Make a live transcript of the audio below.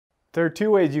There are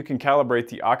two ways you can calibrate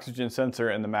the oxygen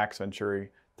sensor in the MaxVenturi.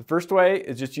 The first way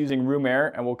is just using room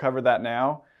air, and we'll cover that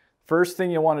now. First thing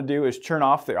you'll want to do is turn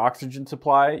off the oxygen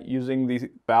supply using the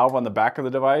valve on the back of the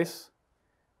device.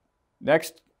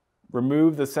 Next,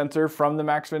 remove the sensor from the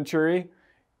MaxVenturi,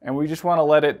 and we just want to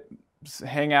let it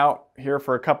hang out here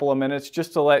for a couple of minutes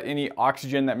just to let any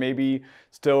oxygen that may be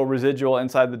still residual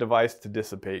inside the device to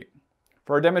dissipate.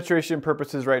 For our demonstration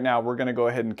purposes right now, we're going to go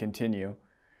ahead and continue.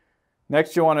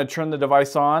 Next, you'll want to turn the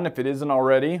device on if it isn't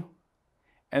already.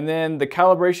 And then the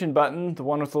calibration button, the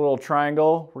one with the little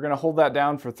triangle, we're going to hold that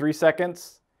down for 3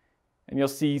 seconds. And you'll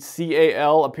see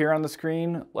CAL appear on the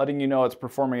screen, letting you know it's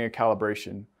performing a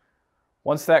calibration.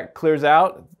 Once that clears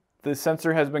out, the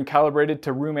sensor has been calibrated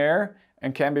to room air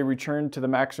and can be returned to the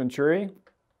MaxVenturi.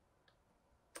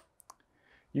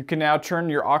 You can now turn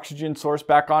your oxygen source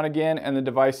back on again, and the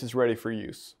device is ready for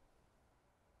use.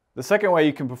 The second way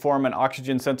you can perform an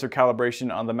oxygen sensor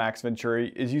calibration on the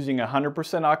MaxVenturi is using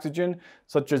 100% oxygen,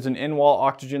 such as an in-wall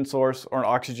oxygen source or an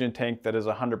oxygen tank that is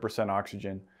 100%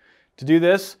 oxygen. To do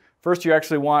this, first you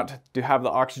actually want to have the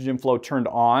oxygen flow turned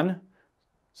on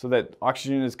so that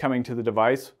oxygen is coming to the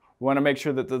device. We want to make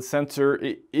sure that the sensor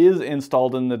is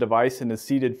installed in the device and is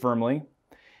seated firmly.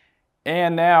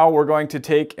 And now we're going to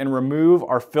take and remove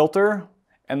our filter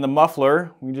and the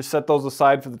muffler. We just set those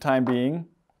aside for the time being.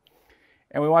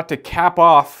 And we want to cap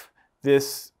off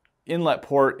this inlet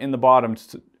port in the bottom.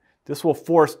 This will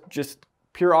force just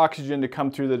pure oxygen to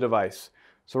come through the device.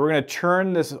 So we're going to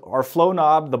turn our flow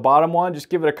knob, the bottom one, just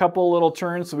give it a couple little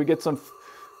turns so we get some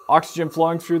oxygen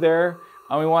flowing through there.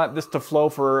 And we want this to flow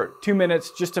for 2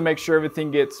 minutes just to make sure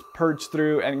everything gets purged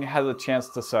through and has a chance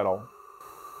to settle.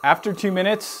 After 2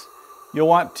 minutes, you'll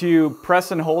want to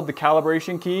press and hold the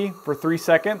calibration key for 3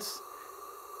 seconds.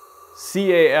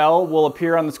 CAL will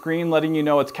appear on the screen letting you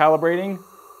know it's calibrating.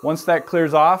 Once that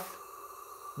clears off,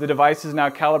 the device is now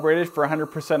calibrated for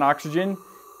 100% oxygen.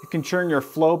 You can turn your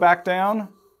flow back down,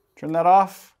 turn that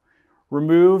off,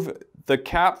 remove the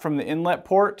cap from the inlet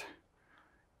port,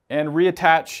 and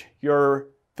reattach your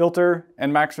filter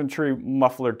and MaxVenturi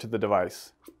muffler to the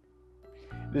device.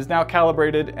 It is now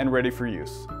calibrated and ready for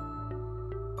use.